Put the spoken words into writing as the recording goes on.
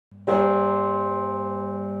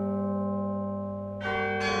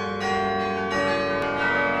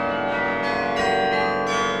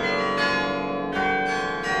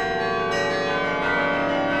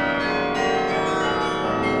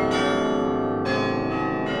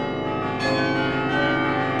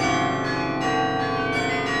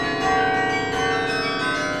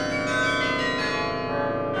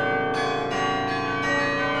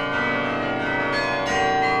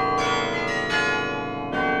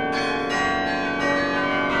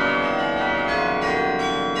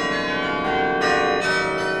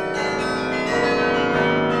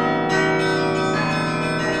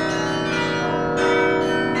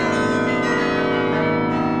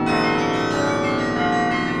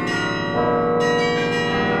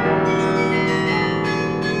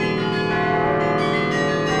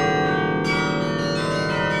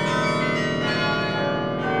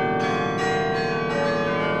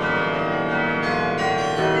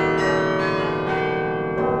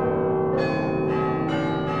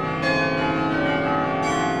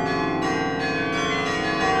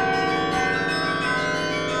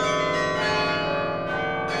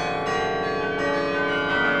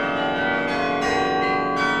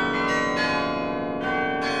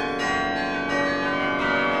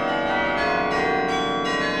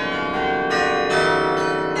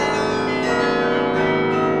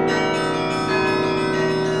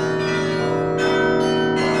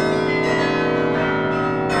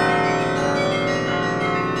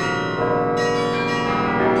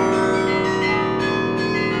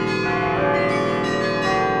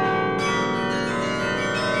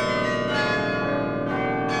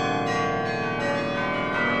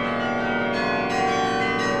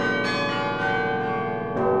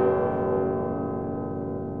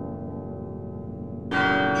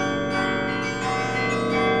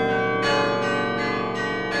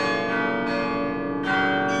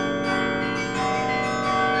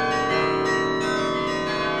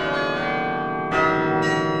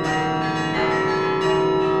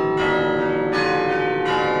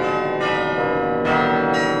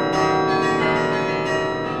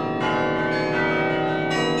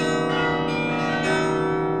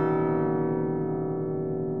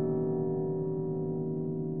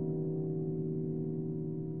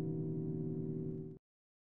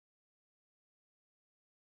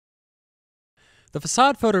The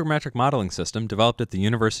facade photogrammetric modeling system, developed at the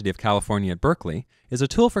University of California at Berkeley, is a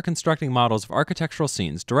tool for constructing models of architectural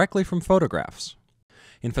scenes directly from photographs.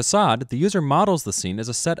 In facade, the user models the scene as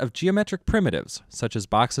a set of geometric primitives, such as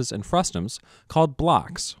boxes and frustums, called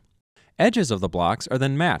blocks. Edges of the blocks are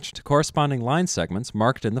then matched to corresponding line segments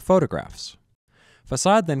marked in the photographs.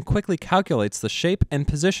 Facade then quickly calculates the shape and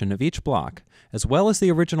position of each block, as well as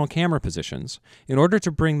the original camera positions, in order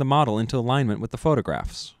to bring the model into alignment with the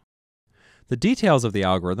photographs. The details of the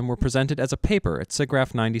algorithm were presented as a paper at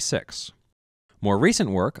SIGGRAPH 96. More recent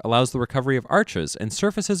work allows the recovery of arches and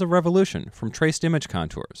surfaces of revolution from traced image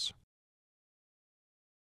contours.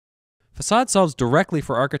 Facade solves directly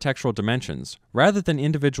for architectural dimensions, rather than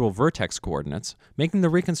individual vertex coordinates, making the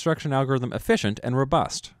reconstruction algorithm efficient and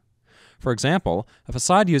robust. For example, a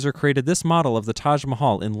facade user created this model of the Taj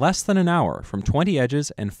Mahal in less than an hour from 20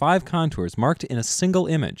 edges and 5 contours marked in a single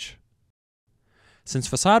image. Since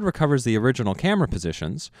facade recovers the original camera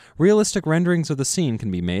positions, realistic renderings of the scene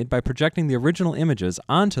can be made by projecting the original images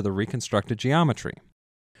onto the reconstructed geometry.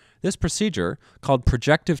 This procedure, called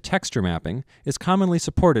projective texture mapping, is commonly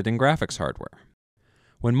supported in graphics hardware.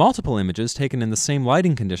 When multiple images taken in the same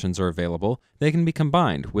lighting conditions are available, they can be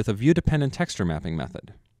combined with a view-dependent texture mapping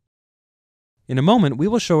method. In a moment, we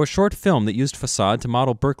will show a short film that used facade to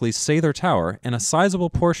model Berkeley's Sather Tower and a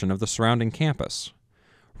sizable portion of the surrounding campus.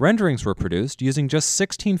 Renderings were produced using just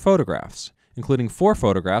 16 photographs, including 4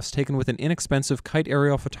 photographs taken with an inexpensive kite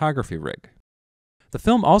aerial photography rig. The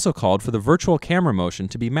film also called for the virtual camera motion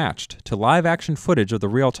to be matched to live-action footage of the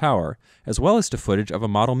real tower, as well as to footage of a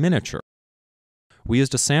model miniature. We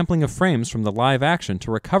used a sampling of frames from the live action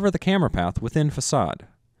to recover the camera path within facade.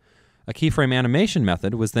 A keyframe animation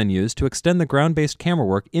method was then used to extend the ground-based camera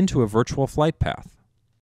work into a virtual flight path.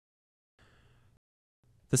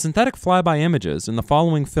 The synthetic flyby images in the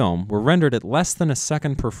following film were rendered at less than a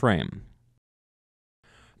second per frame.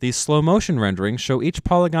 These slow-motion renderings show each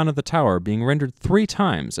polygon of the tower being rendered 3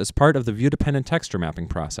 times as part of the view-dependent texture mapping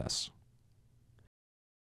process.